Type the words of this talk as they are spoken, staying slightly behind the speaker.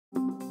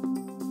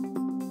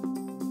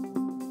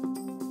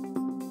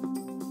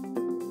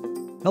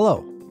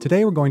Hello!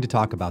 Today we're going to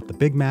talk about the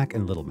BIGmack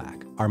and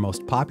LITTLEmack, our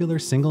most popular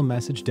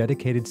single-message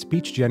dedicated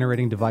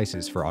speech-generating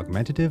devices for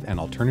augmentative and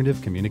alternative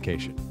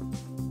communication.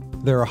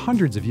 There are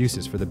hundreds of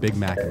uses for the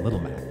BIGmack and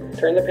LITTLEmack.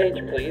 Turn the page,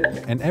 please.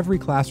 And every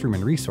classroom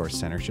and resource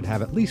center should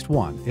have at least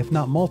one, if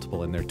not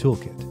multiple, in their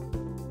toolkit.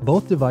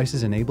 Both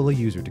devices enable a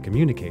user to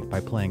communicate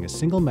by playing a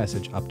single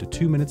message up to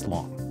 2 minutes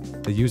long.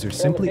 The user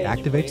simply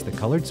activates the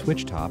colored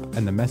switch top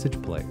and the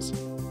message plays.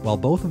 While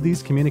both of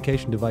these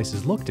communication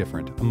devices look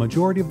different, a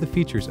majority of the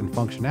features and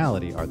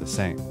functionality are the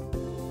same.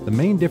 The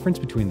main difference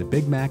between the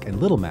BIGmack and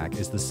LITTLEmack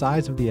is the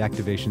size of the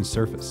activation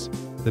surface.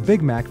 The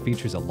BIGmack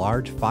features a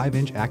large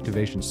 5-inch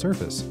activation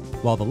surface,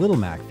 while the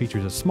LITTLEmack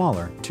features a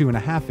smaller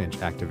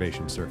 2.5-inch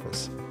activation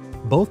surface.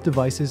 Both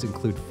devices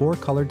include 4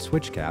 colored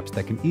switch caps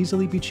that can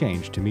easily be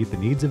changed to meet the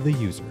needs of the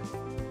user.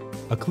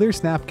 A clear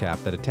snap cap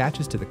that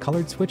attaches to the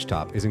colored switch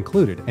top is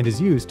included and is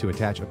used to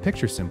attach a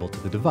picture symbol to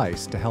the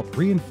device to help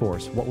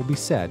reinforce what will be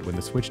said when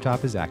the switch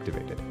top is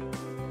activated.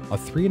 A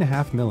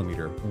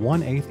 3.5mm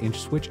 1/8-inch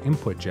switch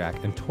input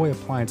jack and toy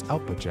appliance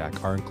output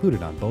jack are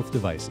included on both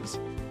devices.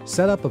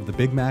 Setup of the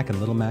BIGmack and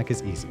LITTLEmack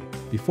is easy.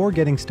 Before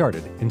getting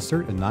started,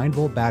 insert a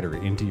 9-volt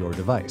battery into your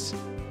device.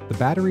 The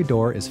battery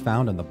door is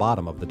found on the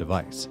bottom of the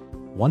device.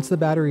 Once the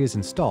battery is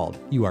installed,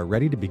 you are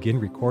ready to begin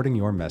recording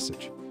your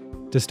message.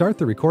 To start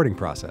the recording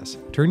process,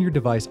 turn your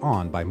device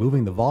on by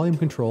moving the volume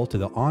control to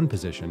the on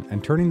position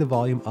and turning the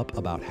volume up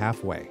about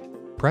halfway.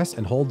 Press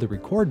and hold the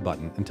record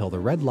button until the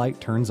red light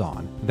turns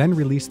on, then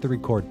release the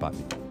record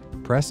button.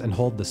 Press and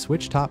hold the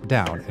switch top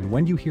down, and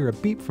when you hear a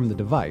beep from the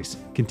device,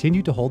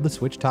 continue to hold the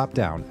switch top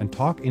down and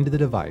talk into the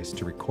device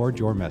to record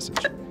your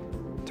message.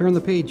 Turn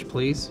the page,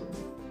 please.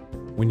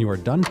 When you are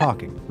done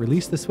talking,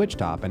 release the switch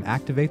top and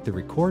activate the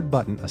record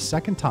button a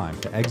second time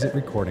to exit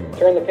recording mode.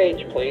 Turn the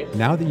page, please.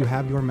 Now that you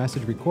have your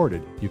message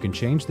recorded, you can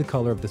change the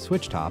color of the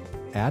switch top,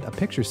 add a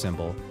picture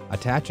symbol,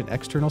 attach an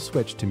external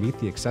switch to meet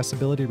the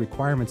accessibility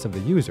requirements of the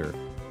user,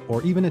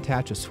 or even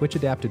attach a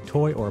switch-adapted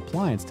toy or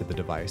appliance to the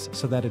device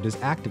so that it is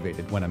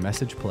activated when a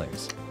message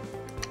plays.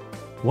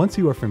 Once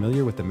you are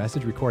familiar with the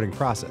message recording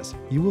process,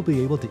 you will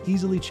be able to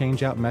easily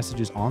change out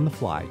messages on the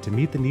fly to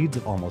meet the needs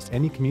of almost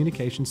any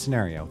communication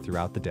scenario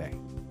throughout the day.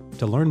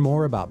 To learn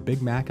more about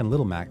BIGmack and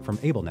LITTLEmack from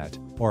AbleNet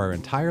or our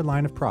entire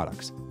line of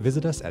products,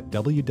 visit us at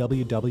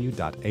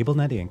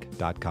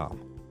www.ablenetinc.com.